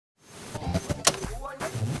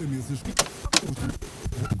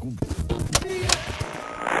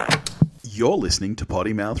You're listening to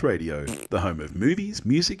Potty Mouth Radio, the home of movies,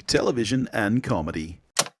 music, television, and comedy.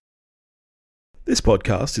 This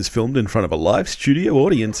podcast is filmed in front of a live studio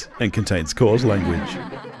audience and contains coarse language.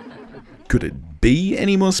 Could it be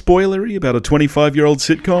any more spoilery about a 25-year-old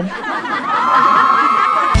sitcom?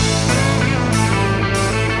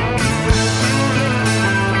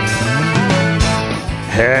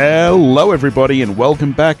 Hello everybody and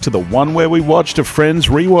welcome back to the one where we watched a Friends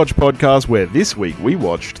rewatch podcast, where this week we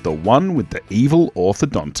watched the one with the evil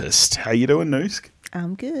orthodontist. How you doing, Noosk?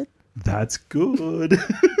 I'm good. That's good.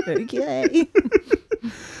 Okay.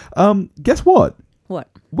 Guess what? What?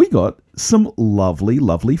 We got some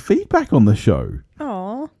lovely feedback on the show.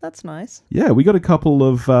 Oh, that's nice. Yeah, we got a couple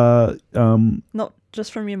of Not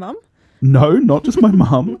just from your mum? no, not just my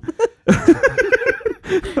mum.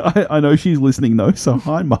 I know she's listening though, so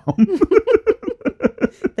hi mum.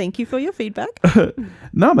 Thank you for your feedback.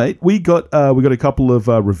 No, mate, we got a couple of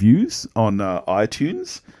reviews on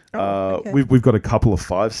iTunes. Okay. We've got a couple of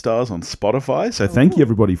 5 stars on Spotify, so thank you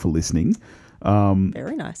everybody for listening.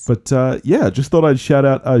 Very nice. But yeah, just thought I'd shout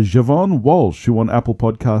out Javon Walsh, who on Apple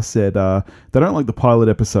Podcasts said they don't like the pilot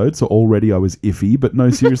episode, so already I was iffy. But no,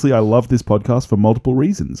 seriously, I love this podcast for multiple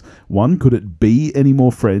reasons. 1, could it be any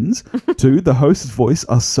more friends? 2, the host's voice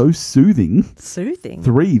are so soothing. Soothing?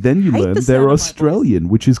 3, then you Hate learn the sound they're of my Australian,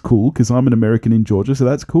 which is cool because I'm an American in Georgia, so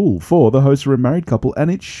that's cool. 4, the hosts are a married couple,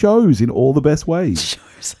 and it shows in all the best ways.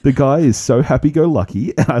 The guy is so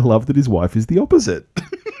happy-go-lucky, and I love that his wife is the opposite.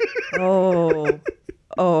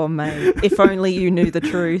 Oh, mate. If only you knew the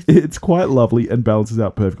truth. It's quite lovely and balances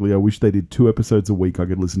out perfectly. I wish they did 2 episodes a week. I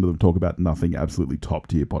could listen to them talk about nothing. Absolutely top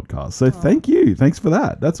tier podcast. So thank you. Thanks for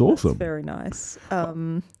that. That's awesome. That's very nice.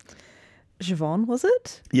 Javon, was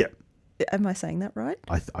it? Yeah. Am I saying that right?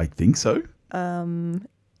 I think so.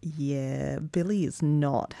 Yeah, Billy is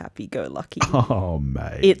not happy-go-lucky. Oh,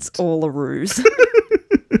 mate. It's all a ruse.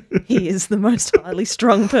 He is the most highly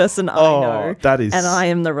strung person I know. That is... And I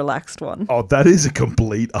am the relaxed one. Oh, that is a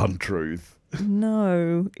complete untruth.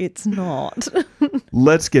 No, it's not.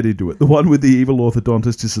 Let's get into it. The one with the evil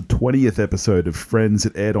orthodontist is the 20th episode of Friends.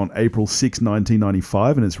 It aired on April 6,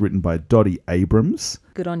 1995, and it's written by Dottie Abrams.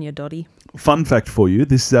 Good on you, Dottie. Fun fact for you,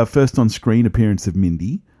 this is our first on-screen appearance of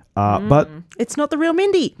Mindy. But it's not the real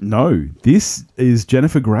Mindy. No, this is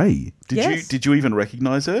Jennifer Grey. Yes. Did you even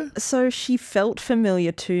recognise her? So she felt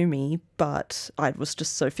familiar to me, but I was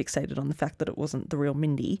just so fixated on the fact that it wasn't the real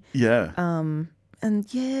Mindy. Yeah.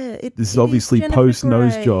 And yeah, this is obviously post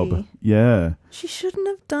nose job. Yeah. She shouldn't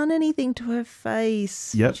have done anything to her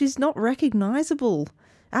face. Yep. She's not recognisable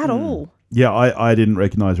at all. Yeah, I didn't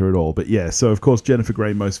recognise her at all. But yeah, so of course Jennifer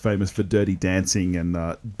Grey, most famous for Dirty Dancing and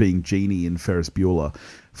being Jeannie in Ferris Bueller.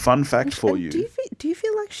 Fun fact for you. Do you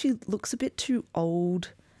feel like she looks a bit too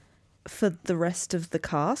old for the rest of the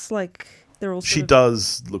cast? Like they're all She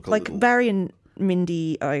does look a like little... Barry and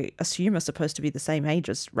Mindy, I assume, are supposed to be the same age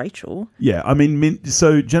as Rachel. Yeah, I mean,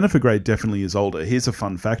 so Jennifer Grey definitely is older. Here's a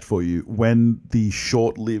fun fact for you. When the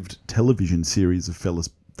short-lived television series of Ferris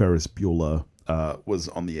Bueller was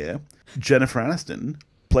on the air, Jennifer Aniston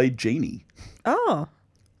played Jeannie. Oh,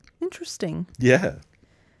 interesting. Yeah.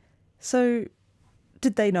 So,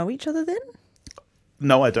 did they know each other then?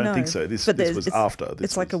 No, I don't think so. This was after.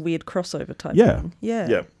 It's like a weird crossover type Yeah. thing.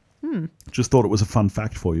 Yeah. Yeah. Just thought it was a fun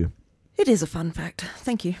fact for you. It is a fun fact.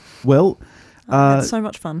 Thank you. Well... It's so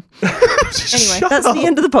much fun. Anyway, that's up. the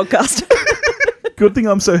end of the podcast. Good thing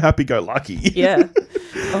I'm so happy-go-lucky. Yeah.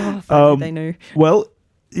 Oh, if only they knew. Well,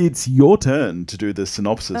 it's your turn to do the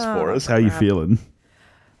synopsis for us. How you feeling?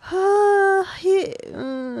 Yeah,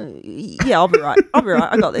 I'll be right.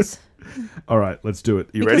 I got this. All right, let's do it.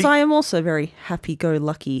 You because ready? I am also very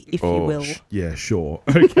happy-go-lucky, if you will. Yeah, sure.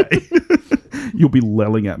 Okay. You'll be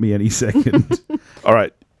lelling at me any second. All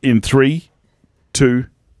right, in 3, 2,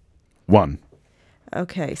 1.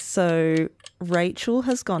 Okay, so Rachel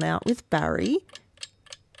has gone out with Barry,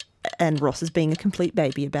 and Ross is being a complete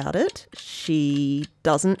baby about it. She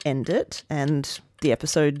doesn't end it, and the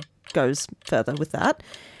episode goes further with that.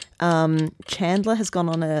 Chandler has gone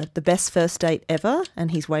on the best first date ever,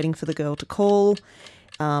 and he's waiting for the girl to call.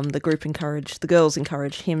 The girls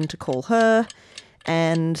encourage him to call her.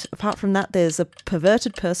 And apart from that, there's a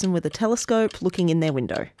perverted person with a telescope looking in their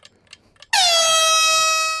window.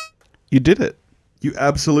 You did it. You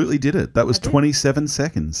absolutely did it. That was 27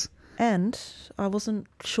 seconds. And I wasn't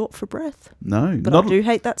short for breath. No. But I do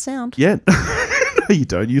hate that sound. Yeah. No, you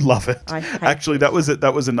don't. You love it. Actually, that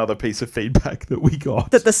was another piece of feedback that we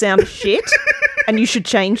got. That the sound is shit and you should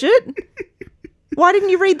change it? Why didn't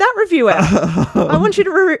you read that review out? I want you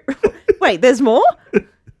to... Wait, there's more?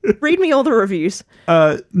 Read me all the reviews.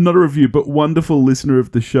 Not a review, but wonderful listener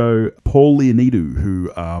of the show, Paul Leonidu,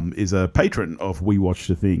 who is a patron of We Watched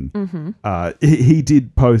a Thing. He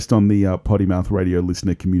did post on the Potty Mouth Radio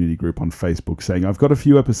listener community group on Facebook saying, I've got a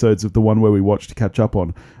few episodes of the one where we watched to catch up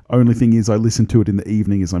on. Only thing is I listen to it in the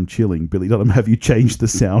evening as I'm chilling. Billy Dunham, have you changed the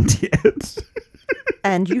sound yet?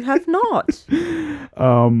 And you have not.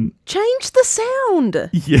 Change the sound.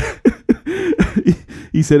 Yeah.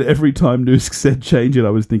 He said every time Noosk said change it, I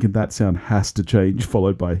was thinking that sound has to change,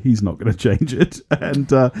 followed by he's not going to change it.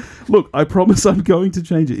 And look, I promise I'm going to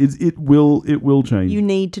change it. It will change. You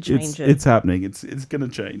need to change it. It's happening. It's going to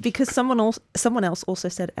change. Because someone else also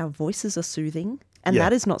said our voices are soothing, and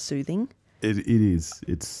that is not soothing. It is.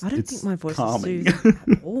 I don't think my voice calming. is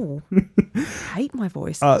soothing at all. I hate my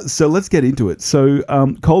voice. So let's get into it. So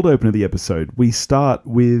cold open of the episode, we start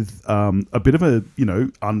with a bit of a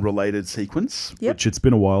unrelated sequence, which it's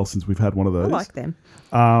been a while since we've had one of those. I like them.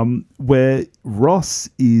 Where Ross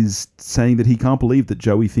is saying that he can't believe that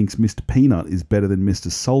Joey thinks Mr. Peanut is better than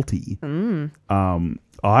Mr. Salty.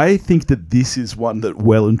 I think that this is one that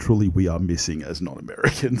well and truly we are missing as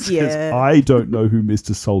non-Americans. Yeah. I don't know who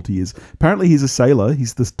Mr. Salty is. Apparently he's a sailor.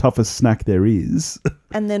 He's the toughest snack there is.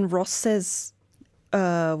 And then Ross says,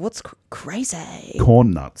 what's crazy?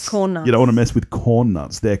 Corn nuts. Corn nuts. You don't want to mess with corn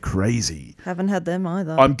nuts. They're crazy. Haven't had them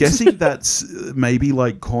either. I'm guessing that's maybe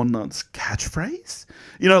like corn nuts catchphrase.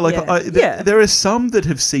 There are some that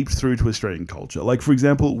have seeped through to Australian culture. Like, for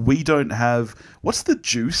example, we don't have... What's the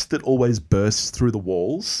juice that always bursts through the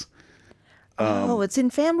walls? It's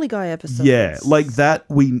in Family Guy episodes. Yeah, like that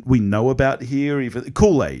we know about here. Even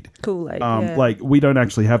Kool-Aid. Yeah. Like, we don't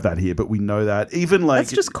actually have that here, but we know that. Even like...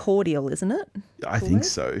 That's just cordial, isn't it? I think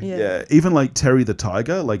so, yeah. Even like Terry the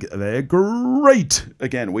Tiger, like they're great.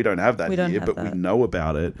 Again, we don't have that here, but we know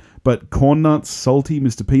about it. But corn nuts, Salty,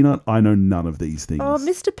 Mr. Peanut, I know none of these things. Oh,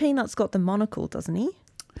 Mr. Peanut's got the monocle, doesn't he?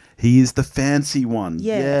 He is the fancy one.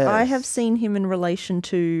 Yeah, yes. I have seen him in relation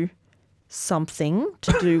to something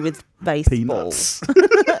to do with baseball.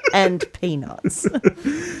 And peanuts.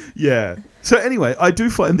 Yeah. So anyway, I do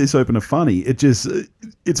find this opener funny.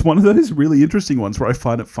 It's one of those really interesting ones where I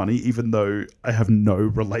find it funny even though I have no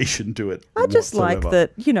relation to it I just whatsoever.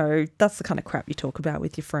 like that, that's the kind of crap you talk about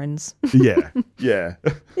with your friends. Yeah.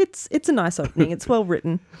 It's a nice opening. It's well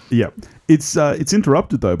written. Yeah. It's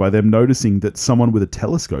interrupted though by them noticing that someone with a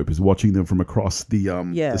telescope is watching them from across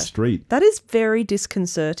the street. That is very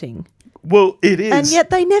disconcerting. Well, it is. And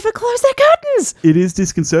yet they never close their curtains. It is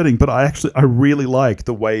disconcerting, but I really like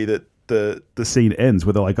the way that the scene ends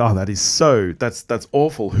where they're like, oh, that's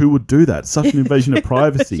awful. Who would do that? Such an invasion of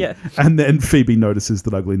privacy. Yeah. And then Phoebe notices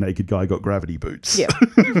that ugly naked guy got gravity boots. Yeah.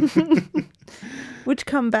 Which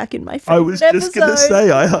come back in my favorite I was just going to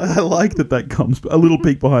say, I like that comes a little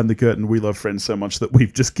peek behind the curtain. We love Friends so much that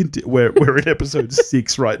we've just we're in episode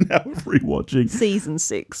 6 right now of rewatching. Season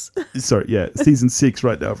 6. Sorry, yeah, season 6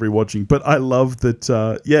 right now of rewatching. But I love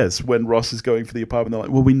that, yes, when Ross is going for the apartment, they're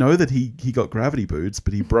like, well, we know that he got gravity boots,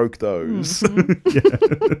 but he broke those.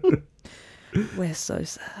 Mm-hmm. We're so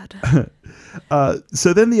sad.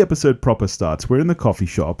 So then the episode proper starts. We're in the coffee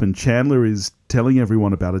shop and Chandler is telling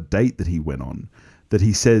everyone about a date that he went on. That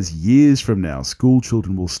he says years from now, school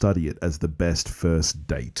children will study it as the best first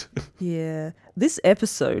date. Yeah. This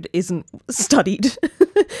episode isn't studied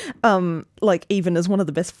like even as one of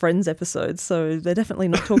the best Friends episodes. So they're definitely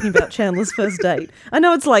not talking about Chandler's first date. I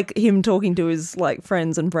know it's like him talking to his like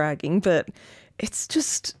friends and bragging, but it's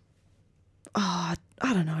just, I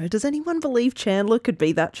don't know. Does anyone believe Chandler could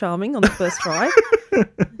be that charming on the first try?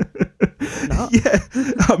 No. Yeah,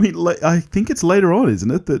 I mean, I think it's later on, isn't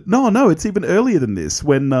it? That no, it's even earlier than this.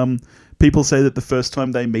 When people say that the first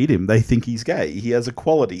time they meet him, they think he's gay. He has a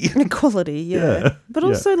quality. Yeah. But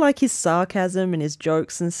also like his sarcasm and his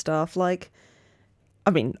jokes and stuff. Like,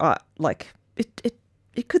 I mean,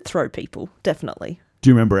 it could throw people, definitely. Do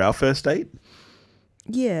you remember our first date?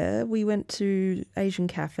 Yeah, we went to Asian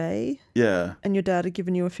Cafe. Yeah. And your dad had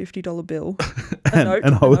given you a $50 bill.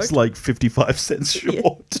 and I was like 55 cents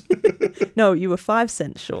short. Yeah. No, you were 5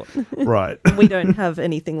 cents short. Right. We don't have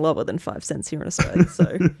anything lower than 5 cents here in Australia,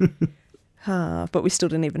 so... but we still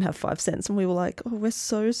didn't even have 5 cents. And we were like, oh, we're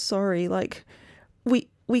so sorry. Like, we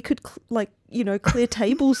could, clear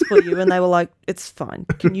tables for you. And they were like, it's fine.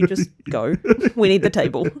 Can you just go? We need the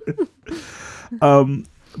table.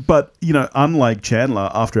 But, unlike Chandler,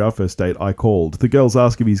 after our first date, I called. The girls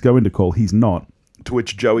ask if he's going to call. He's not. To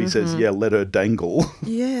which Joey says, yeah, let her dangle.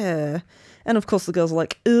 Yeah. And, of course, the girls are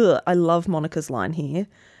like, ugh, I love Monica's line here.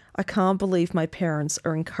 I can't believe my parents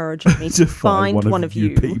are encouraging me to to find one of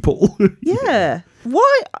you. people. Yeah.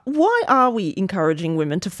 Why are we encouraging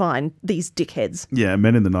women to find these dickheads? Yeah,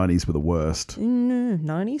 men in the 90s were the worst.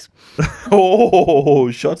 90s?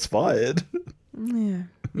 Oh, shots fired. Yeah.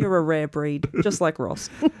 You're a rare breed, just like Ross.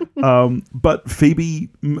 But Phoebe,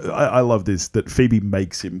 I love this, that Phoebe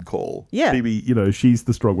makes him call. Yeah. Phoebe, she's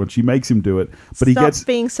the strong one. She makes him do it. But Stop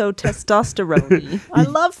being so testosterone-y. I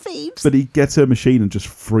love Phoebe. But he gets her machine and just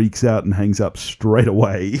freaks out and hangs up straight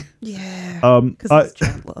away. Yeah. Because it's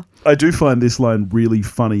Chandler. I do find this line really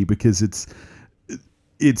funny because it's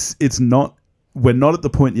not... We're not at the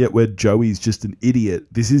point yet where Joey's just an idiot.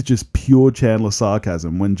 This is just pure Chandler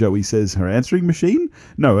sarcasm when Joey says her answering machine?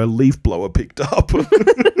 No, a leaf blower picked up.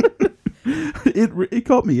 It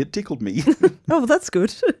got me. It tickled me. Oh, that's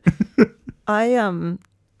good.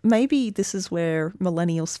 Maybe this is where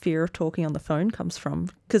millennials' fear of talking on the phone comes from.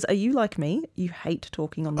 Because are you like me? You hate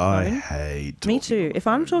talking on the phone? I hate Me too. If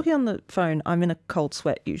I'm talking on the phone, I'm in a cold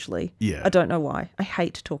sweat usually. Yeah. I don't know why. I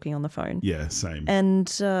hate talking on the phone. Yeah, same.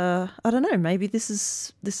 And I don't know, maybe this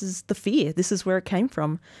is the fear. This is where it came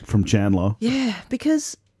from. From Chandler. Yeah,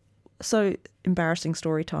 because, so embarrassing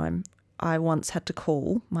story time. I once had to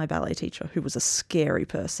call my ballet teacher, who was a scary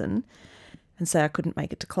person, and say I couldn't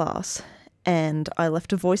make it to class. And I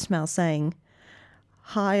left a voicemail saying,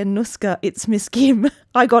 "Hi, Anuska, it's Miss Kim.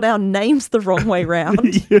 I got our names the wrong way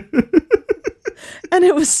round." Yeah. And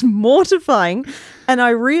it was mortifying. And I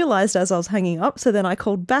realised as I was hanging up, so then I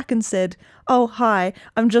called back and said, "Oh, hi,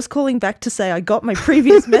 I'm just calling back to say I got my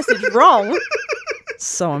previous message wrong."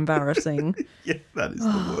 So embarrassing. Yeah, that is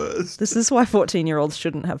the worst. This is why 14-year-olds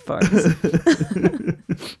shouldn't have phones.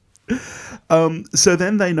 So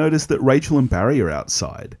then they notice that Rachel and Barry are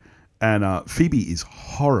outside. And Phoebe is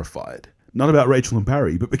horrified. Not about Rachel and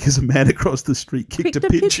Barry, but because a man across the street kicked a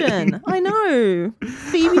pigeon. I know.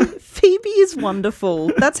 Phoebe is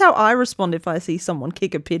wonderful. That's how I respond if I see someone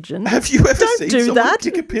kick a pigeon. Have you ever Don't seen do someone that.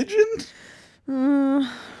 kick a pigeon?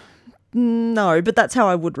 No, but that's how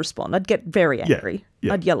I would respond. I'd get very angry.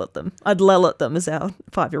 Yeah. I'd yell at them. I'd lell at them, as our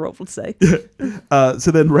 5-year-old would say.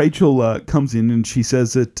 So then Rachel comes in and she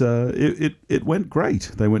says that it went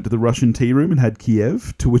great. They went to the Russian tea room and had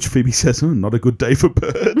Kiev, to which Phoebe says, not a good day for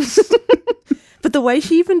birds. But the way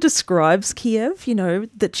she even describes Kiev,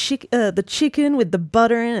 the chicken with the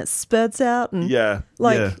butter in it spurts out. And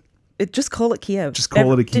just call it Kiev. Just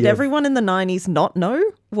call it a Kiev. Did everyone in the 90s not know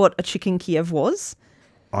what a chicken Kiev was?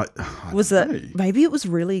 Maybe it was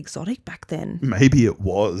really exotic back then. Maybe it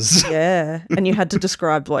was. Yeah, and you had to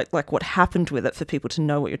describe like what happened with it for people to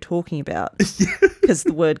know what you're talking about, because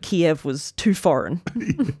the word Kiev was too foreign.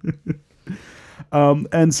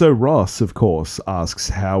 And so Ross, of course, asks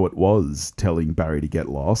how it was telling Barry to get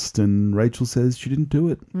lost, and Rachel says she didn't do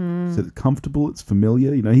it. Said it's comfortable, it's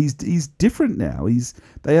familiar. He's different now.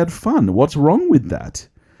 They had fun. What's wrong with that?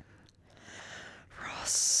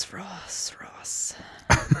 Ross.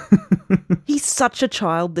 He's such a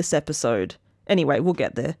child this episode. Anyway, we'll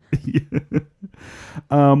get there.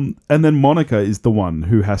 And then Monica is the one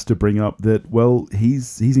who has to bring up that, well,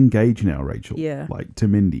 he's engaged now, Rachel. Yeah. Like to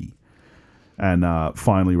Mindy. And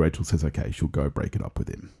finally Rachel says, okay, she'll go break it up with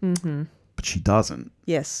him. Mm-hmm. But she doesn't.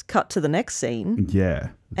 Yes. Cut to the next scene. Yeah.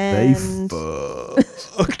 And... They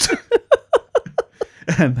fucked.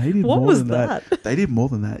 And they did what more was than that? They did more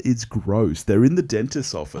than that. It's gross. They're in the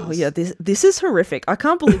dentist's office. Oh yeah, this is horrific. I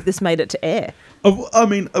can't believe this made it to air. I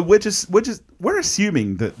mean, we're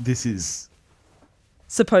assuming that this is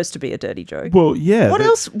supposed to be a dirty joke. Well, yeah. What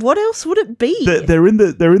else would it be? They're in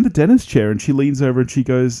the dentist chair, and she leans over and she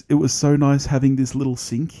goes, "It was so nice having this little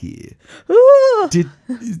sink here."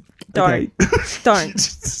 Don't.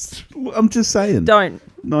 I'm just saying. Don't.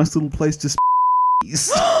 Nice little place to.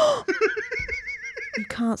 You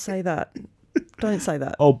can't say that. Don't say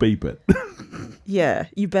that. I'll beep it. Yeah,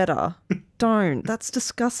 you better. Don't. That's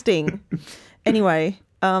disgusting. Anyway,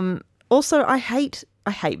 also I hate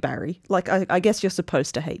Barry. Like I guess you're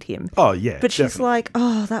supposed to hate him. Oh yeah. But she's definitely. like,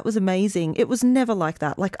 "Oh, that was amazing. It was never like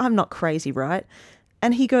that. Like I'm not crazy, right?"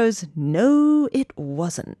 And he goes, "No, it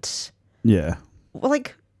wasn't." Yeah.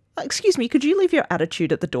 Like, excuse me, could you leave your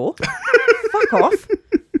attitude at the door? Fuck off.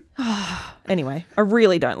 Anyway, I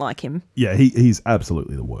really don't like him. Yeah, he's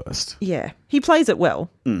absolutely the worst. Yeah, he plays it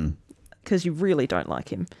well because you really don't like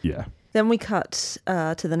him. Yeah. Then we cut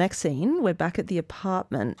to the next scene. We're back at the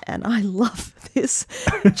apartment, and I love this.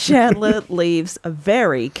 Chandler leaves a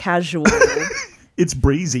very casual... It's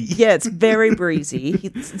breezy. Yeah, it's very breezy.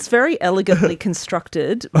 It's very elegantly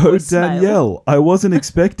constructed. Oh, Danielle, I wasn't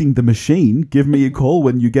expecting the machine. Give me a call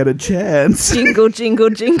when you get a chance. Jingle, jingle,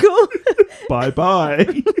 jingle.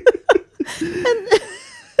 Bye-bye.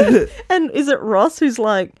 And is it Ross who's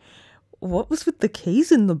like, what was with the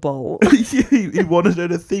keys in the bowl? Yeah, he wanted her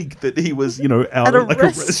to think that he was, out At at a like a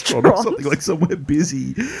restaurant or something, like somewhere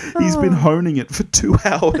busy. He's been honing it for 2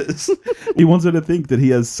 hours. He wants her to think that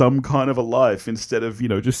he has some kind of a life instead of,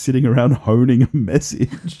 just sitting around honing a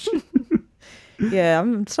message. Yeah,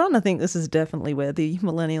 I'm starting to think this is definitely where the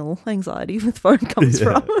millennial anxiety with phone comes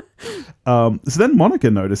from. So then Monica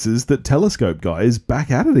notices that Telescope Guy is back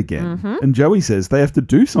at it again. And Joey says they have to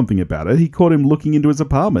do something about it. He caught him looking into his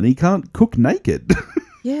apartment. He can't cook naked.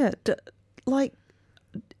 Yeah,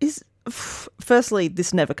 firstly,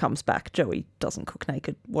 this never comes back. Joey doesn't cook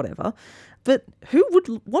naked, whatever. But who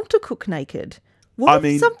would want to cook naked? What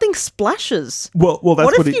if something splashes? Well, that's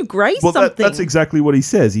what if you graze something? That's exactly what he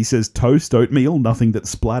says. He says toast, oatmeal, nothing that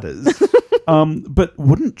splatters. But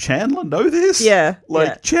wouldn't Chandler know this? Yeah.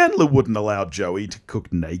 Chandler wouldn't allow Joey to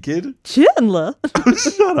cook naked. Chandler?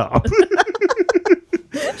 Shut up.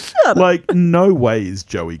 Shut up. No way is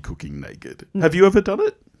Joey cooking naked. Have you ever done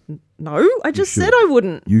it? No, I just said I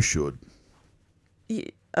wouldn't. You should.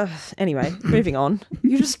 Anyway, moving on.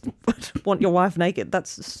 You just want your wife naked.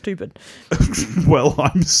 That's stupid. Well,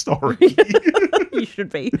 I'm sorry. You should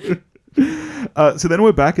be. So then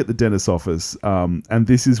we're back at the dentist's office, and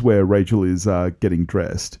this is where Rachel is getting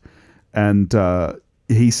dressed. And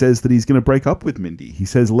he says that he's going to break up with Mindy. He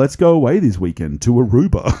says, let's go away this weekend to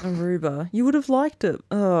Aruba. Aruba. You would have liked it.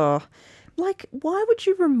 Oh, why would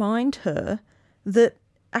you remind her that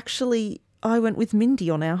actually I went with Mindy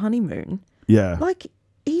on our honeymoon? Yeah.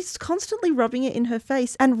 He's constantly rubbing it in her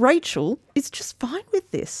face, and Rachel is just fine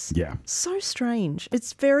with this. Yeah. So strange.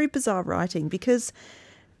 It's very bizarre writing because,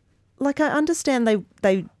 I understand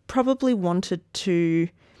they probably wanted to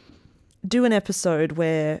do an episode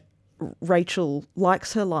where Rachel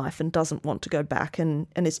likes her life and doesn't want to go back and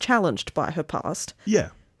is challenged by her past. Yeah.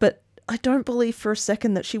 But I don't believe for a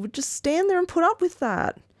second that she would just stand there and put up with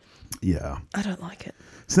that. Yeah. I don't like it.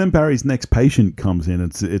 So then Barry's next patient comes in.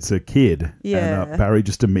 It's a kid. Yeah. And Barry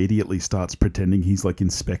just immediately starts pretending he's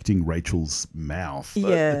inspecting Rachel's mouth.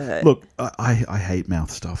 Yeah. Look, I hate mouth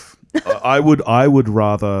stuff. I'd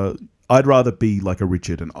rather be like a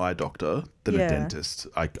Richard, an eye doctor, than a dentist.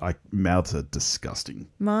 Mouths are disgusting.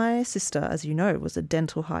 My sister, as you know, was a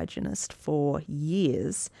dental hygienist for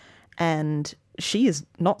years, and she is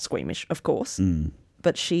not squeamish, of course,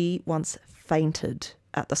 but she once fainted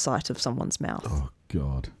at the sight of someone's mouth. Oh,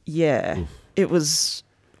 God. Yeah. Oof. It was,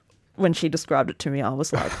 when she described it to me, I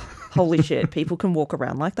was like, holy shit, people can walk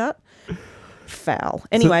around like that? Foul.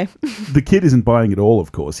 Anyway. So, the kid isn't buying it all,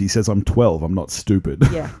 of course. He says, I'm 12, I'm not stupid.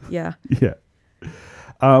 Yeah. Yeah.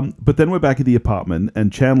 But then we're back at the apartment,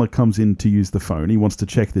 and Chandler comes in to use the phone. He wants to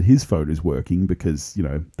check that his phone is working because,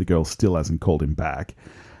 the girl still hasn't called him back.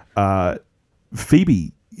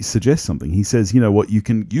 Phoebe suggests something. He says, you know what, you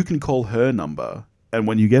can call her number. And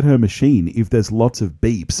when you get her machine, if there's lots of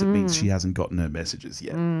beeps, it means she hasn't gotten her messages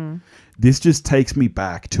yet. This just takes me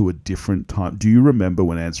back to a different time. Do you remember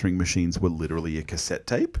when answering machines were literally a cassette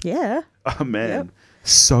tape? Yeah. Oh, man. Yep.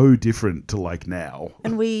 So different to now.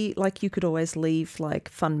 And you could always leave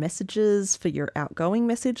fun messages for your outgoing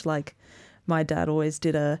message. My dad always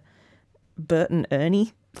did a Bert and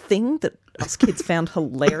Ernie thing that us kids found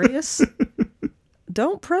hilarious.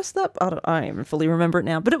 Don't press that. I don't even fully remember it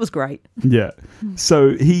now, but it was great. Yeah.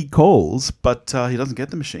 So he calls, but he doesn't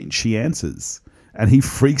get the machine. She answers, and he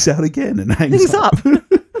freaks out again and hangs up.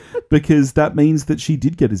 Because that means that she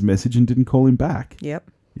did get his message and didn't call him back. Yep.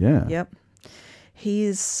 Yeah. Yep. He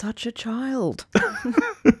is such a child.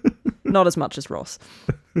 Not as much as Ross.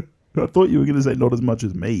 I thought you were going to say not as much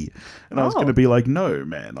as me. And I was going to be like, no,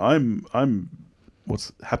 man, I'm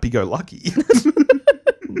what's happy-go-lucky.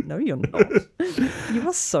 No, you're not. You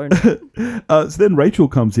are so not. So then Rachel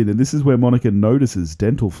comes in, and this is where Monica notices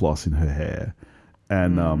dental floss in her hair.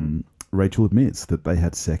 And Rachel admits that they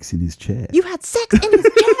had sex in his chair. You had sex in his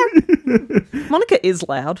chair? Monica is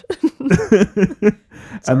loud.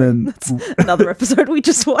 And then that's another episode we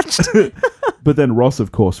just watched. But then Ross,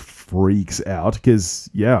 of course, freaks out because,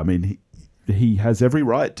 he has every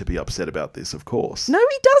right to be upset about this, of course. No,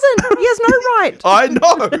 he doesn't. He has no right. I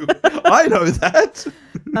know that.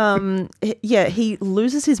 Yeah, he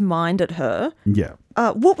loses his mind at her. Yeah.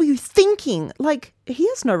 What were you thinking? He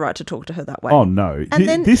has no right to talk to her that way. Oh no. And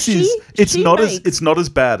then it's not as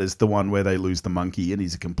bad as the one where they lose the monkey and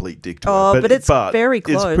he's a complete dick to her. But it's very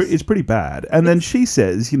close. It's pretty bad. And then she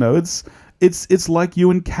says, it's like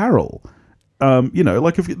you and Carol.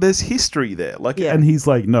 If there's history there, and he's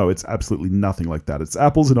like, no, it's absolutely nothing like that. It's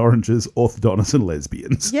apples and oranges, orthodontists and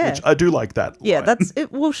lesbians. Yeah. Which I do like that line. Yeah, that's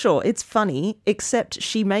it. Well, sure, it's funny, except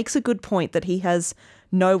she makes a good point that he has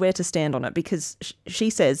nowhere to stand on it because she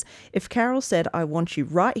says, if Carol said, I want you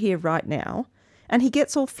right here, right now, and he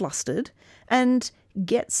gets all flustered and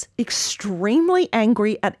gets extremely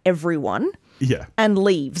angry at everyone and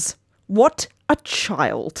leaves. What a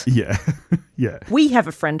child. Yeah. Yeah. We have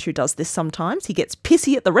a friend who does this sometimes. He gets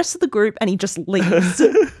pissy at the rest of the group and he just leaves.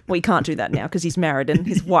 We can't do that now because he's married and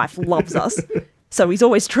his wife loves us. So he's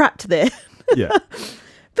always trapped there. Yeah.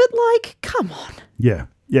 But like, come on. Yeah.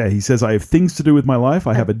 Yeah. He says, I have things to do with my life.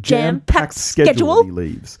 I have a jam-packed schedule. And he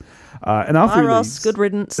leaves. And after he leaves, good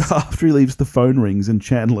riddance. After he leaves, the phone rings and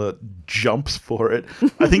Chandler jumps for it.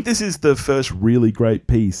 I think this is the first really great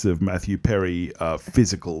piece of Matthew Perry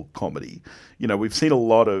physical comedy. You know, we've seen a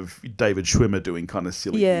lot of David Schwimmer doing kind of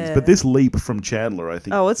silly things, but this leap from Chandler, I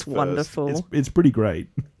think, it's wonderful. It's pretty great.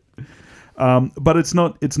 But it's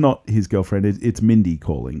not his girlfriend. It's Mindy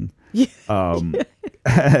calling.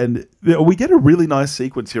 And we get a really nice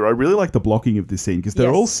sequence here. I really like the blocking of this scene because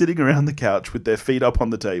they're all sitting around the couch with their feet up on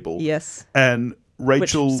the table. Yes. And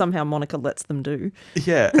Rachel... Which somehow Monica lets them do.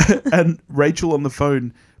 Yeah. And Rachel on the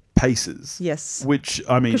phone paces. Yes. Which,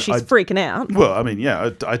 I mean... Because she's freaking out. Well, I mean, yeah,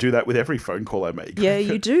 I do that with every phone call I make. Yeah,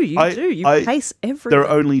 you do. You pace everything. There are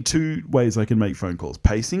only two ways I can make phone calls.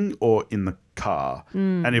 Pacing or in the car.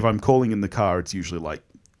 And if I'm calling in the car, it's usually like,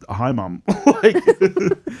 hi, Mum.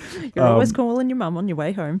 You're always calling your mum on your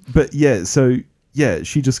way home. But yeah, so yeah,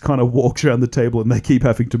 she just kind of walks around the table and they keep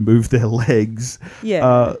having to move their legs.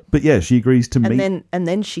 Yeah. But yeah, she agrees to meet. And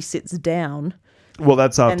then she sits down. Well,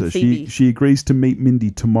 that's after. She agrees to meet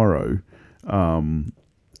Mindy tomorrow. And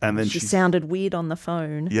then she sounded weird on the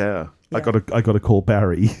phone. Yeah. I gotta call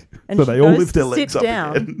Barry. And so they all lift their legs up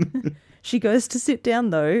again. She goes to sit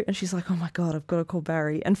down though, and she's like, "Oh my God, I've got to call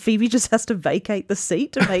Barry." And Phoebe just has to vacate the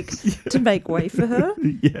seat to make to make way for her.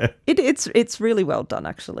 Yeah, it's really well done,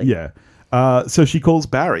 actually. Yeah. So she calls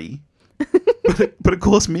Barry, but of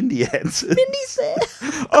course Mindy answers. Mindy's there.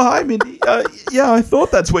 Oh, hi, Mindy. Yeah, I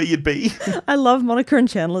thought that's where you'd be. I love Monica and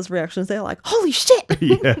Chandler's reactions. They're like, "Holy shit!"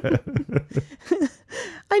 Yeah.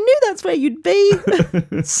 I knew that's where you'd be.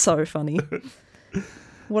 It's so funny.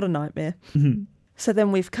 What a nightmare. Mm-hmm. So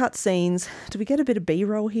then we've cut scenes. Do we get a bit of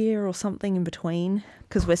B-roll here or something in between?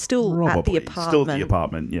 Because we're still at the apartment. Still at the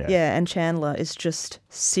apartment, yeah. Yeah, and Chandler is just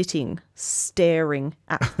sitting, staring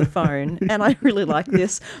at the phone. And I really like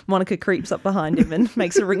this. Monica creeps up behind him and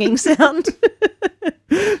makes a ringing sound.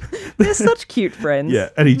 They're such cute friends. Yeah,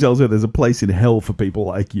 and he tells her there's a place in hell for people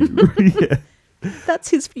like you. Yeah. That's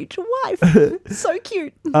his future wife. So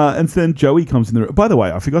cute. And then Joey comes in the room. By the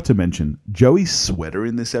way, I forgot to mention, Joey's sweater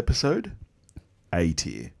in this episode... A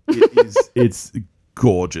tier. It's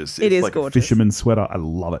gorgeous. It is like gorgeous. A fisherman's sweater. I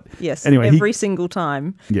love it. Yes. Anyway, every single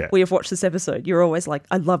time we have watched this episode, you're always like,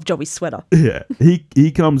 I love Joey's sweater. Yeah.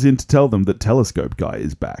 He comes in to tell them that Telescope Guy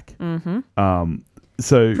is back. Mm-hmm.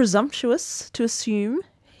 So presumptuous to assume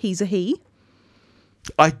he's a he.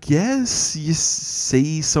 I guess you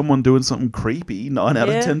see someone doing something creepy 9 out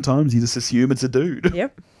of 10 times, you just assume it's a dude.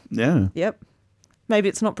 Yep. Yeah. Yep. Maybe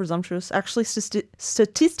it's not presumptuous. Actually,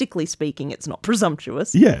 statistically speaking, it's not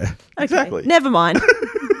presumptuous. Yeah, okay, exactly. Never mind.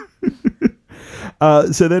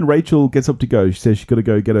 So then Rachel gets up to go. She says she's got to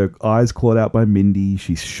go get her eyes clawed out by Mindy.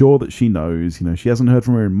 She's sure that she knows. You know, she hasn't heard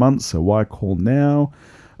from her in months, so why call now?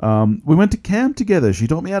 We went to camp together. She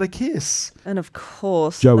taught me how to kiss. And of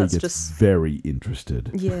course, Joey gets very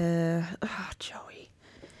interested. Yeah. Oh, Joey.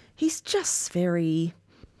 He's just very...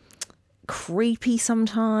 creepy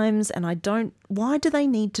sometimes, and why do they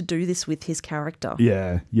need to do this with his character?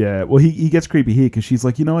 Yeah. Well, he gets creepy here because she's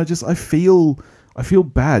like, you know, I feel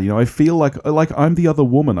bad. You know, I feel like I'm the other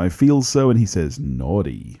woman. I feel so. And he says,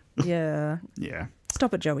 naughty. Yeah. Yeah.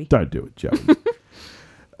 Stop it, Joey. Don't do it, Joey.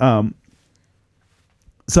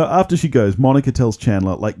 So after she goes, Monica tells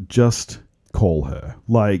Chandler, like, just call her.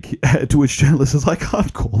 Like, to which Chandler says, I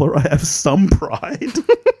can't call her. I have some pride.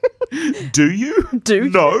 Do you?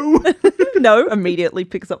 No. No, immediately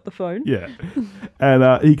picks up the phone. Yeah.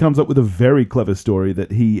 And he comes up with a very clever story that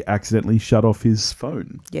he accidentally shut off his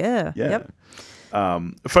phone. Yeah. Yep.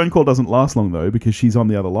 A phone call doesn't last long, though, because she's on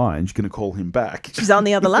the other line. She's going to call him back. She's on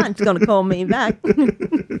the other line. She's going to call me back.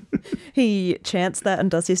 He chants that and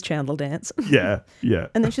does his Chandler dance. Yeah.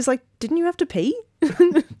 And then she's like, didn't you have to pee?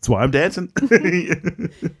 That's why I'm dancing.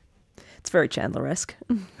 It's very Chandler-esque.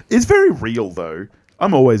 It's very real, though.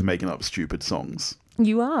 I'm always making up stupid songs.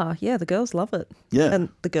 You are. Yeah, the girls love it. Yeah. And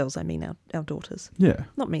the girls, I mean our daughters. Yeah.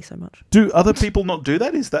 Not me so much. Do other people not do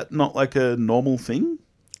that? Is that not like a normal thing?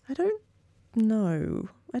 I don't know.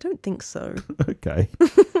 I don't think so. Okay.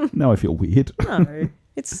 Now I feel weird. No.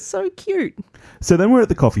 It's so cute. So then we're at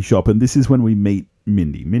the coffee shop, and this is when we meet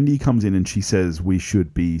Mindy. Mindy comes in and she says we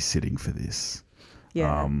should be sitting for this.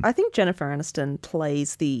 Yeah. I think Jennifer Aniston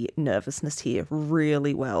plays the nervousness here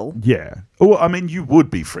really well. Yeah. Well, I mean, you would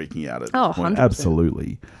be freaking out at this point. 100%.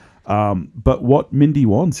 Absolutely. But what Mindy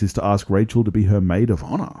wants is to ask Rachel to be her maid of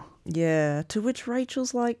honor. Yeah. To which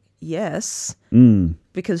Rachel's like, yes, Mm.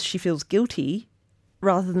 because she feels guilty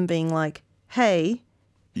rather than being like, hey,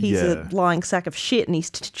 he's a lying sack of shit and he's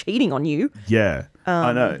cheating on you. Yeah.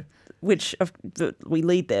 I know. Which we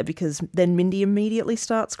lead there because then Mindy immediately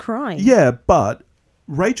starts crying. Yeah, but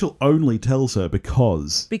Rachel only tells her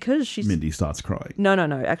because she's... Mindy starts crying. No.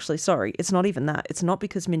 Actually, sorry. It's not even that. It's not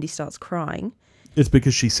because Mindy starts crying. It's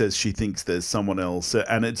because she says she thinks there's someone else,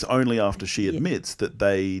 and it's only after she admits that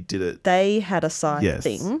they did it. They had a side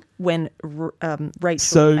thing when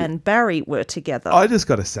Rachel and Barry were together. I just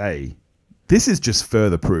got to say, this is just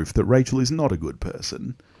further proof that Rachel is not a good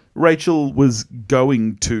person. Rachel was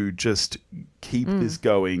going to just keep this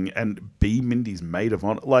going and be Mindy's maid of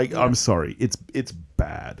honor. Like, I'm sorry, it's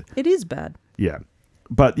bad. It is bad. Yeah.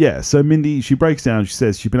 But yeah, so Mindy, she breaks down. She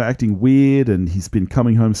says she's been acting weird and he's been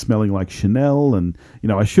coming home smelling like Chanel. And, you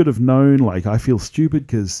know, I should have known. Like, I feel stupid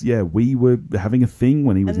because, we were having a thing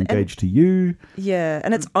when he was engaged to you. Yeah.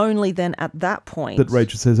 And it's only then at that point that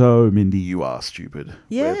Rachel says, oh, Mindy, you are stupid.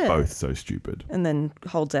 Yeah. We're both so stupid. And then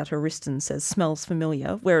holds out her wrist and says, smells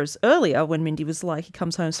familiar. Whereas earlier when Mindy was like, he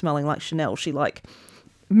comes home smelling like Chanel, she like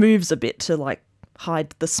moves a bit to like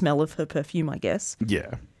hide the smell of her perfume, I guess.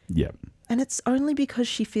 Yeah. Yeah. And it's only because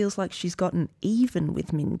she feels like she's gotten even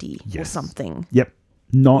with Mindy or something. Yep.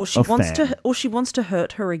 Not she wants fan. or she wants to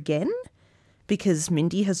hurt her again because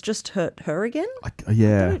Mindy has just hurt her again.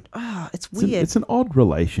 It's weird. It's an odd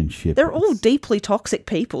relationship. They're all deeply toxic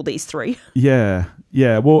people, these three. Yeah.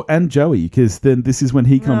 Yeah. Well, and Joey, because then this is when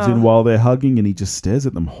he comes in while they're hugging and he just stares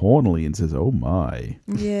at them hornily and says, oh my.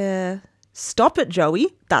 Yeah. Stop it, Joey.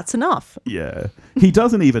 That's enough. Yeah. He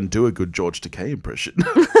doesn't even do a good George Takei impression.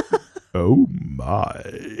 Oh my.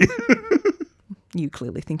 You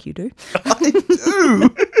clearly think you do. I do.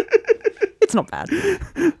 It's not bad.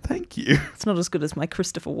 Thank you. It's not as good as my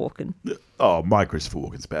Christopher Walken. Oh, my Christopher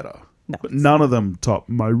Walken's better. No, but none of them top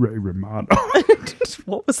my Ray Romano.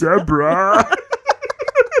 What was Deborah?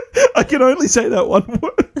 I can only say that one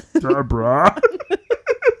word. Deborah.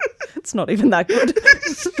 It's not even that good.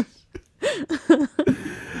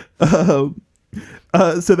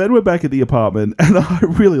 So then we're back at the apartment, and I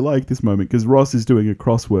really like this moment because Ross is doing a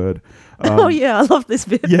crossword. Oh, yeah, I love this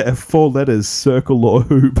bit. Yeah, 4 letters, circle or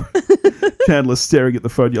hoop. Chandler staring at the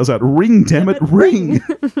phone yells out, ring, damn it, ring.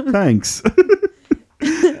 Thanks.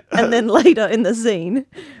 And then later in the scene,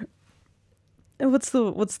 what's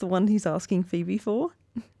the one he's asking Phoebe for?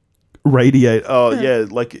 Radiate. Oh, yeah,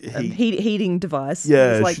 like heating device.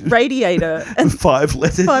 Yeah. It's like radiator. And 5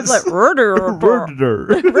 letters. 5 like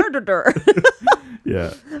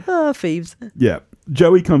Yeah. Oh, Phoebes. Yeah.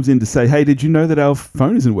 Joey comes in to say, hey, did you know that our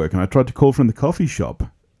phone isn't working? I tried to call from the coffee shop.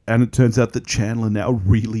 And it turns out that Chandler now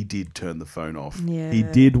really did turn the phone off. Yeah. He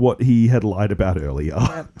did what he had lied about earlier.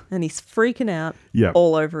 Yep. And he's freaking out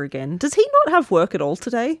all over again. Does he not have work at all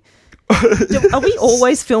today? Are we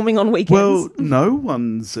always filming on weekends? Well, no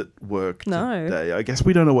one's at work today. I guess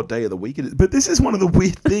we don't know what day of the week it is. But this is one of the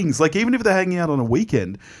weird things. Like, even if they're hanging out on a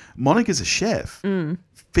weekend, Monica's a chef.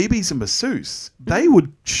 Phoebe's a masseuse. They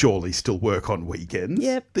would surely still work on weekends.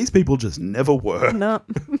 Yep. These people just never work. No.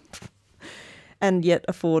 And yet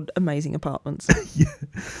afford amazing apartments.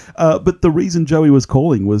 But the reason Joey was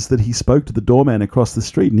calling was that he spoke to the doorman across the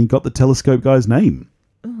street and he got the telescope guy's name.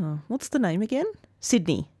 Oh, what's the name again?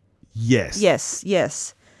 Sydney. Yes.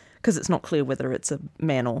 Yes. Because it's not clear whether it's a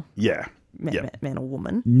man or man or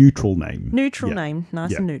woman. Neutral name. Name.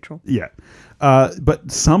 Nice and neutral. Yeah. But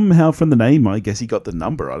somehow from the name, I guess he got the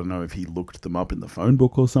number. I don't know if he looked them up in the phone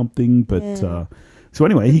book or something. But so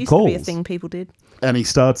anyway, he calls. Used to be a thing people did. And he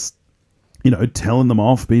starts, telling them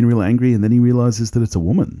off, being real angry. And then he realizes that it's a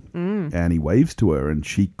woman. And he waves to her and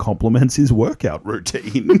she compliments his workout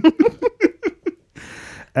routine.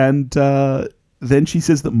 And then she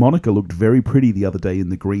says that Monica looked very pretty the other day in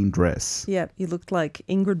the green dress. Yeah, you looked like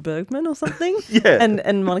Ingrid Bergman or something. Yeah.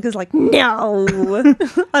 And Monica's like, no.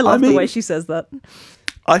 I love the way she says that.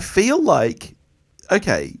 I feel like,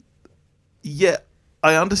 okay, yeah,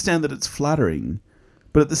 I understand that it's flattering,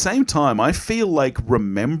 but at the same time, I feel like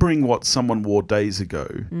remembering what someone wore days ago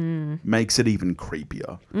makes it even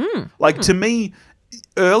creepier. Like, to me,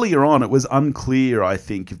 earlier on, it was unclear, I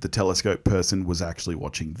think, if the telescope person was actually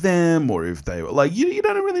watching them or if they were, like, you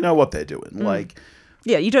don't really know what they're doing. Like,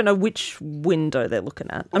 yeah, you don't know which window they're looking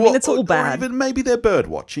at. I mean, it's all bad. Or even maybe they're bird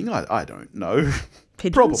watching. I don't know.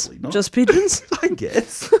 Pigeons? Probably not. Just pigeons? I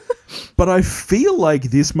guess. But I feel like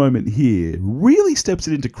this moment here really steps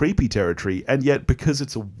it into creepy territory, and yet because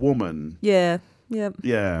it's a woman... Yeah, yeah.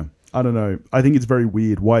 Yeah, I don't know. I think it's very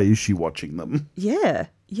weird. Why is she watching them? Yeah,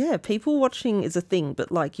 yeah. People watching is a thing,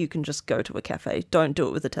 but like you can just go to a cafe. Don't do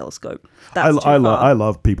it with a telescope. That's too far. I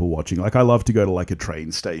love people watching. Like I love to go to like a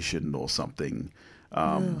train station or something.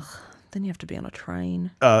 Ugh, then you have to be on a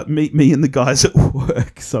train. Me and the guys at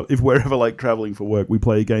work. So if we're ever like traveling for work, we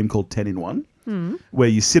play a game called 10 in 1, where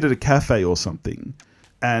you sit at a cafe or something,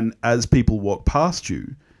 and as people walk past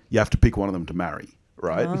you, you have to pick one of them to marry.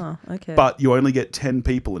 Right? Ah, okay. But you only get 10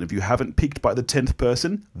 people, and if you haven't picked by the 10th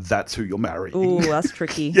person, that's who you're marrying. Ooh, that's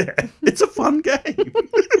tricky. Yeah, it's a fun game.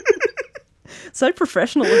 So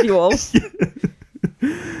professional of you all.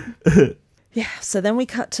 Yeah, so then we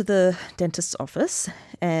cut to the dentist's office,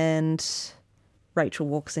 and Rachel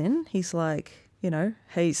walks in. He's like, you know,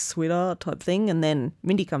 hey, sweetheart type thing. And then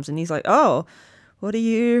Mindy comes in. He's like, oh, what are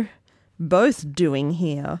you both doing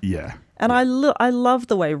here? Yeah. And I love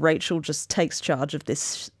the way Rachel just takes charge of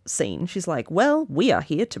this scene. She's like, well, we are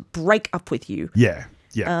here to break up with you. Yeah,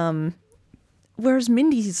 yeah. Whereas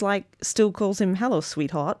Mindy's like, still calls him, hello,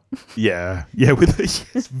 sweetheart. Yeah, with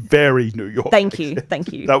it's very New York. Thank you.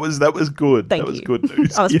 That was good. Thank that was you. good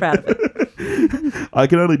news. I was proud of it. I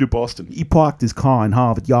can only do Boston. He parked his car in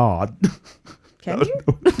Harvard Yard. Can you?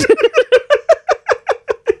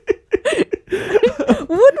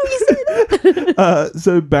 Would we say that?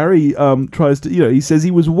 So Barry tries to, he says he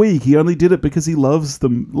was weak. He only did it because he loves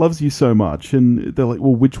you so much. And they're like,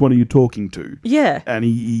 well, which one are you talking to? Yeah. And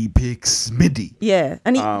he picks Mindy. Yeah.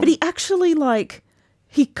 And but he actually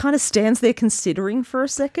he kind of stands there considering for a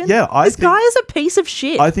second. Yeah. This guy is a piece of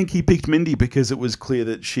shit. I think he picked Mindy because it was clear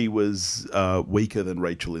that she was weaker than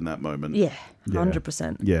Rachel in that moment. Yeah.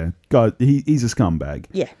 100%. Yeah. God, he's a scumbag.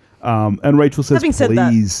 Yeah. And Rachel says, having said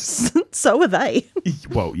please. That, so are they.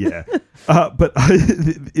 Well, yeah. But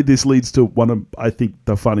this leads to one of, I think,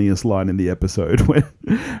 the funniest line in the episode when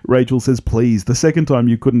Rachel says, please, the second time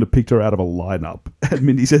you couldn't have picked her out of a lineup. And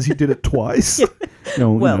Mindy says you did it twice. Yeah.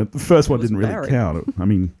 Well, the first one didn't Barry. really count. I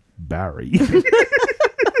mean, Barry.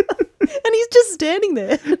 And he's just standing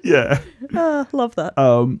there. Yeah. Love that.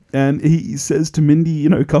 And he says to Mindy,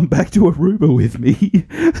 come back to Aruba with me.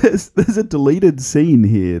 There's a deleted scene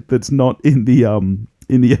here that's not in the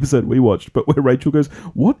episode we watched, but where Rachel goes,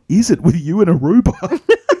 what is it with you and Aruba?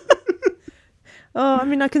 Oh, I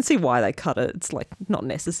mean, I can see why they cut it. It's not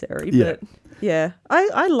necessary, Yeah. but yeah.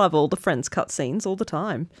 I love all the Friends cut scenes all the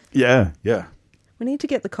time. Yeah, yeah. We need to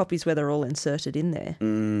get the copies where they're all inserted in there.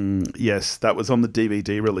 Yes, that was on the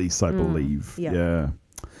DVD release, I believe. Yeah.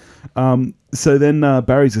 So then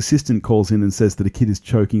Barry's assistant calls in and says that a kid is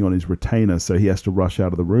choking on his retainer, so he has to rush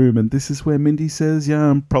out of the room. And this is where Mindy says,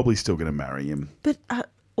 yeah, I'm probably still going to marry him. But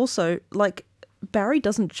also, Barry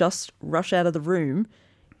doesn't just rush out of the room.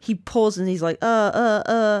 He pauses and he's like,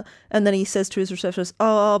 and then he says to his receptionist,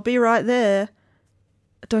 oh, I'll be right there.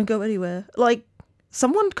 Don't go anywhere.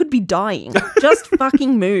 Someone could be dying. Just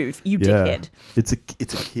fucking move, you dickhead. It's a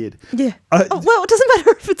kid. Yeah. Well, it doesn't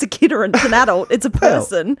matter if it's a kid or it's an adult. It's a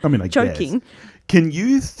person I choking. Guess. Can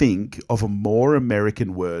you think of a more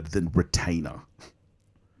American word than retainer?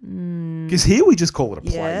 Because here we just call it a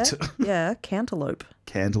plate. Yeah, cantaloupe.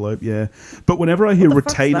 Cantaloupe, yeah. But whenever I hear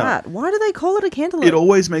retainer... Fuck's that? Why do they call it a cantaloupe? It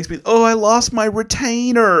always makes me... Oh, I lost my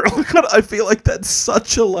retainer. I feel like that's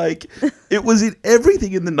such a, It was in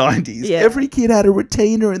everything in the 90s. Yeah. Every kid had a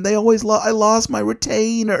retainer, and they always... I lost my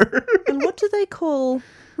retainer. And what do they call...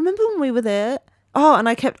 Remember when we were there? Oh, and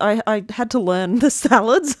I had to learn the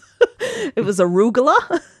salads. It was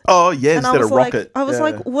arugula. Oh, yeah, and instead of rocket. I was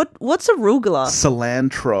like, what's arugula?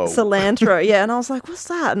 Cilantro. Yeah. And I was like, what's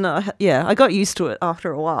that? And I got used to it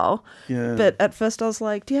after a while. Yeah. But at first I was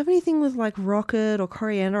like, do you have anything with rocket or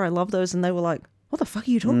coriander? I love those. And they were like, what the fuck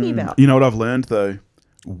are you talking about? You know what I've learned, though?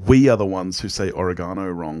 We are the ones who say oregano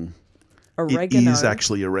wrong. Oregano. It is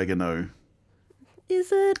actually oregano.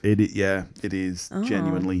 Is it? Yeah, it is. Oh.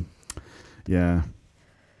 Genuinely. Yeah.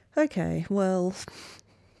 Okay, well...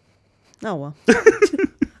 Oh, well.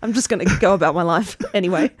 I'm just going to go about my life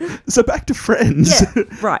anyway. So back to Friends. Yeah,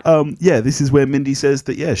 right. This is where Mindy says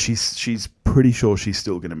that, she's pretty sure she's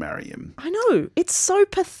still going to marry him. I know. It's so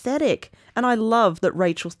pathetic. And I love that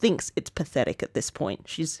Rachel thinks it's pathetic at this point.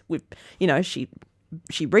 She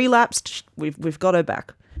relapsed. We've got her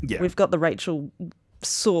back. Yeah. We've got the Rachel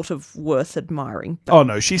sort of worth admiring. But oh,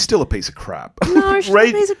 no, she's still a piece of crap. No, she's not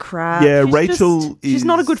a piece of crap. Yeah, she's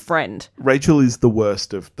not a good friend. Rachel is the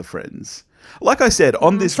worst of the friends. Like I said,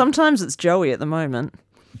 on this... Sometimes it's Joey at the moment.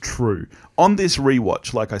 True. On this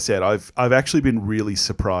rewatch, like I said, I've actually been really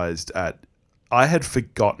surprised at... I had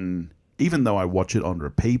forgotten even though I watch it on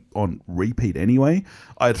repeat anyway,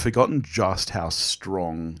 I had forgotten just how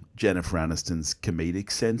strong Jennifer Aniston's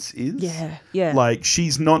comedic sense is. Yeah, yeah. Like,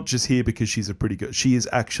 she's not just here because she's a pretty good... She is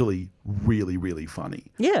actually really, really funny.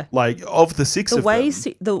 Yeah. Like, of the six of them...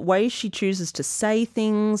 The way she chooses to say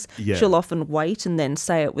things, she'll often wait and then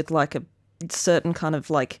say it with, like, a certain kind of,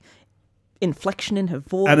 like, inflection in her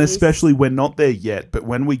voice. And especially, we're not there yet, but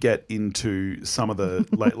when we get into some of the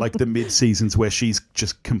like the mid-seasons where she's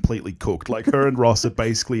just completely cooked, like her and Ross are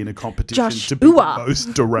basically in a competition to be the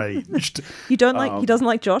most deranged. He doesn't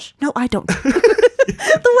like Josh? No, I don't.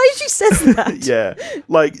 The way she says that. Yeah.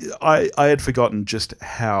 Like, I had forgotten just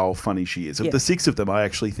how funny she is. Of Yeah. the six of them, I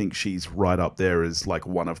actually think she's right up there as, like,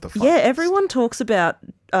 one of the funniest. Yeah, everyone talks about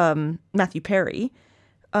Matthew Perry,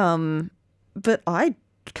 but I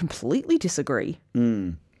completely disagree.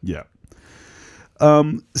 Yeah.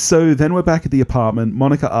 So then we're back at the apartment.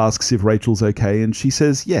 Monica asks if Rachel's okay, and she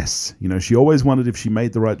says yes. You know, she always wondered if she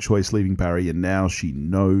made the right choice leaving Barry, and now she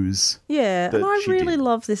knows. Yeah, and I really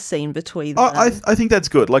love this scene between them. I think that's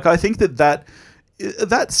good. Like, I think that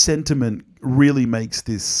sentiment really makes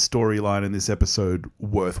this storyline in this episode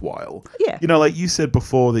worthwhile. Yeah. You know, like you said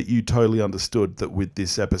before, that you totally understood that with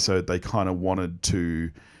this episode they kind of wanted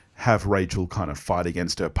to have Rachel kind of fight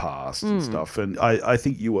against her past and stuff. And I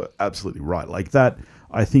think you were absolutely right. Like, that,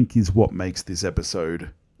 I think, is what makes this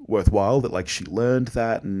episode worthwhile, that, like, she learned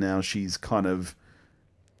that, and now she's kind of,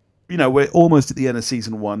 you know, we're almost at the end of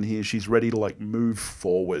season 1 here. She's ready to, like, move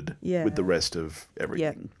forward with the rest of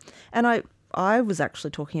everything. Yeah. And I was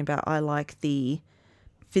actually talking about, I like the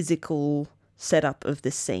physical setup of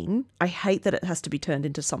this scene. I hate that it has to be turned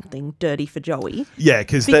into something dirty for Joey. Yeah,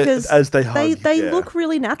 because as they hug, they look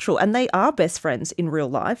really natural, and they are best friends in real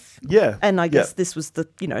life. Yeah. And I guess this was the,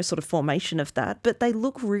 you know, sort of formation of that. But they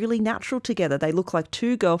look really natural together. They look like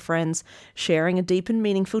two girlfriends sharing a deep and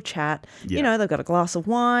meaningful chat. Yeah. You know, they've got a glass of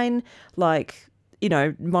wine, like, you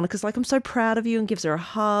know, Monica's like, I'm so proud of you, and gives her a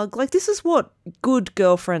hug. Like, this is what good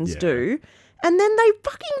girlfriends do. And then they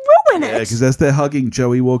fucking ruin it. Yeah, because as they're hugging,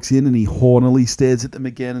 Joey walks in and he hornily stares at them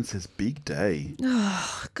again and says, "Big day."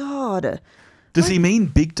 Oh, God. Does he mean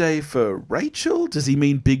big day for Rachel? Does he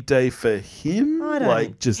mean big day for him? I don't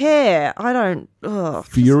like, just care. I don't... Ugh,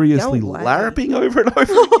 furiously just go away. larping over and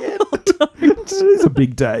over again. It is a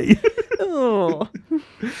big day. Oh.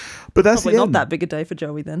 But that's Probably the not end. that big a day for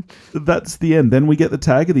Joey then. That's the end. Then we get the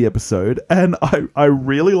tag of the episode, and I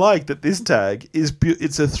really like that this tag is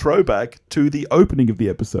it's a throwback to the opening of the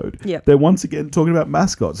episode. Yep. They're once again talking about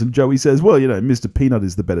mascots, and Joey says, "Well, you know, Mr. Peanut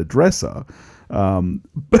is the better dresser."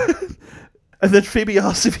 And then Phoebe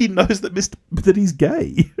asks if he knows that he's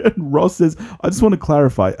gay. And Ross says, "I just want to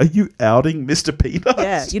clarify, are you outing Mr. Peanut?"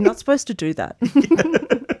 Yeah, you're not supposed to do that.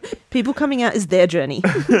 People coming out is their journey.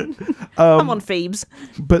 Come on, Phoebes.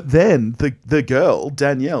 But then the girl,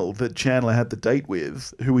 Danielle, that Chandler had the date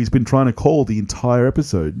with, who he's been trying to call the entire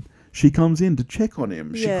episode, she comes in to check on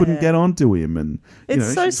him. She couldn't get onto him, and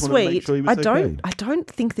it's so she just wanted to make sweet. sure he was okay. I don't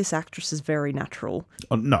think this actress is very natural.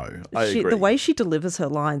 Oh, no, I agree. The way she delivers her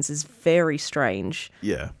lines is very strange.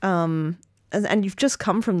 Yeah. And you've just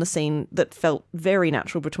come from the scene that felt very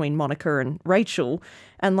natural between Monica and Rachel,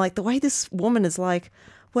 and like the way this woman is like,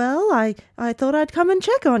 well, I thought I'd come and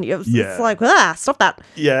check on you. It's like, stop that.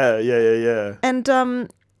 Yeah.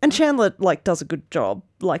 And Chandler like does a good job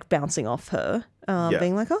like bouncing off her,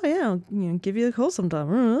 being like, oh yeah, I'll give you a call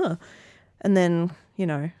sometime. And then, you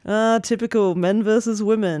know, typical men versus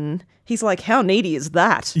women. He's like, how needy is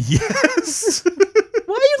that? Yes.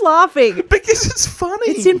 Why are you laughing? Because it's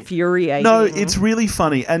funny. It's infuriating. No, it's really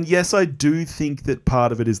funny. And yes, I do think that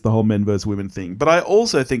part of it is the whole men versus women thing. But I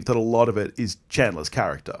also think that a lot of it is Chandler's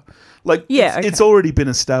character. Like, it's already been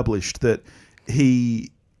established that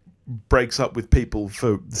he breaks up with people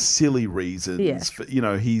for silly reasons. Yeah. You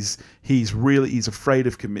know, he's afraid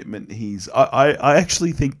of commitment. I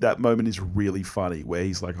actually think that moment is really funny where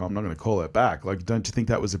he's like, oh, I'm not going to call her back. Like, don't you think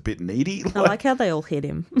that was a bit needy? I like how they all hit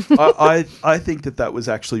him. I think that was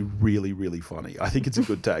actually really, really funny. I think it's a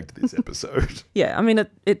good tag to this episode. Yeah, I mean,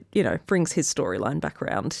 it you know, brings his storyline back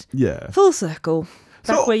around. Yeah. Full circle.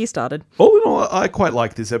 Back where you started. All in all, I quite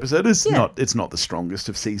like this episode. It's not the strongest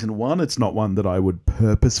of season 1. It's not one that I would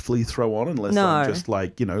purposefully throw on unless I'm just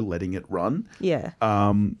like, you know, letting it run. Yeah.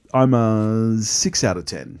 I'm a 6 out of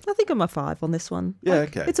 10. I think I'm a 5 on this one. Yeah,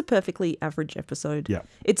 like, okay. It's a perfectly average episode. Yeah.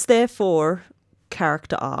 It's there for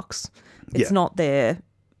character arcs. It's not there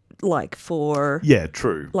like for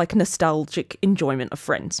true. like nostalgic enjoyment of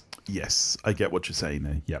Friends. Yes, I get what you're saying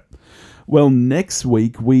there. Yep. Well, next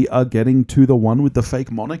week we are getting to the one with the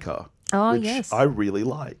fake Monica. Oh, which yes. I really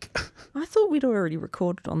like. I thought we'd already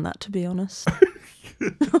recorded on that, to be honest.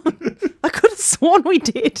 I could have sworn we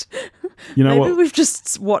did. You know Maybe what? we've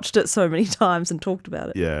just watched it so many times and talked about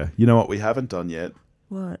it. Yeah. You know what we haven't done yet?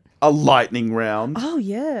 What? A lightning round. Oh,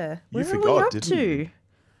 yeah. Where are we forgot, up didn't to? you?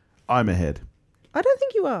 I'm ahead. I don't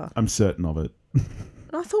think you are. I'm certain of it.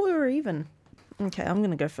 I thought we were even. Okay, I'm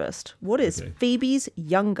going to go first. What is Okay. Phoebe's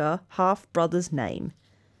younger half-brother's name?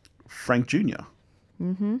 Frank Jr.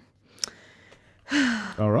 Mm-hmm.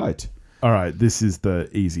 All right. This is the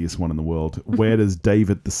easiest one in the world. Where does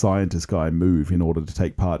David the scientist guy move in order to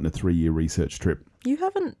take part in a 3-year research trip? You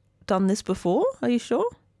haven't done this before, are you sure?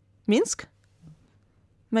 Minsk?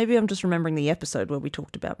 Maybe I'm just remembering the episode where we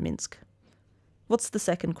talked about Minsk. What's the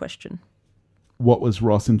second question? What was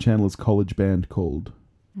Ross and Chandler's college band called?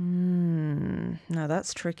 No,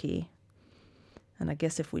 that's tricky. And I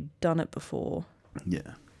guess if we'd done it before...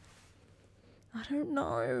 Yeah. I don't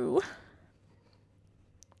know.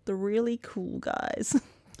 The really cool guys.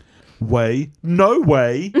 No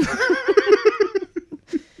way.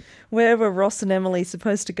 Where were Ross and Emily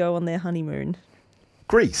supposed to go on their honeymoon?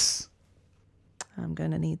 Greece. I'm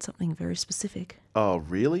going to need something very specific. Oh,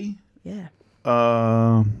 really? Yeah.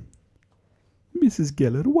 Mrs.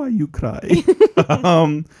 Geller, why you cry?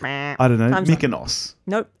 I don't know. Time's up. Mykonos.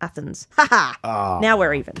 Nope, Athens. Ha ha! Now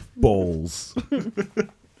we're even. Balls.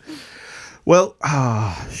 Well,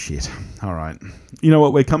 shit. All right. You know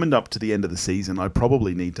what? We're coming up to the end of the season. I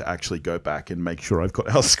probably need to actually go back and make sure I've got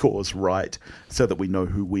our scores right so that we know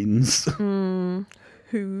who wins. Who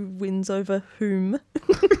wins over whom?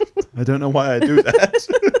 I don't know why I do that.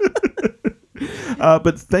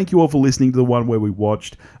 But thank you all for listening to the one where we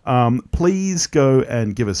watched. Please go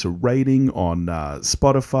and give us a rating on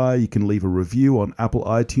Spotify. You can leave a review on Apple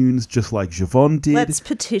iTunes, just like Javon did. Let's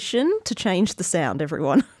petition to change the sound,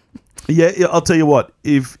 everyone. Yeah, I'll tell you what.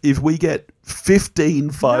 If we get 15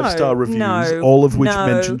 5-star reviews, all of which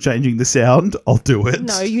mention changing the sound, I'll do it.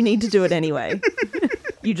 No, you need to do it anyway.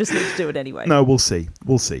 You just need to do it anyway. No, we'll see.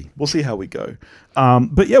 We'll see how we go.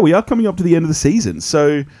 But yeah, we are coming up to the end of the season.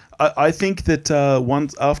 So I think that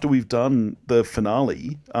once after we've done the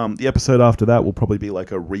finale, the episode after that will probably be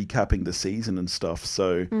like a recapping the season and stuff.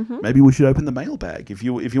 So maybe we should open the mailbag. If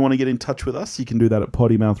you want to get in touch with us, you can do that at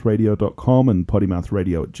pottymouthradio.com and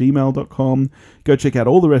pottymouthradio@gmail.com. Go check out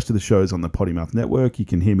all the rest of the shows on the Pottymouth Network. You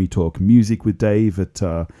can hear me talk music with Dave at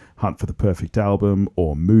Hunt for the Perfect Album,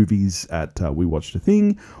 or movies at We Watched a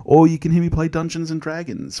Thing, or you can hear me play Dungeons and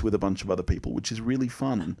Dragons with a bunch of other people, which is really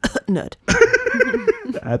fun. Nerd.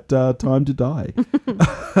 At Time to Die,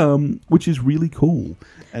 which is really cool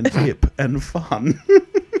and hip and fun.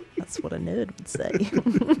 That's what a nerd would say.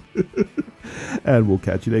 And we'll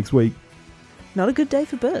catch you next week. Not a good day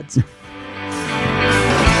for birds.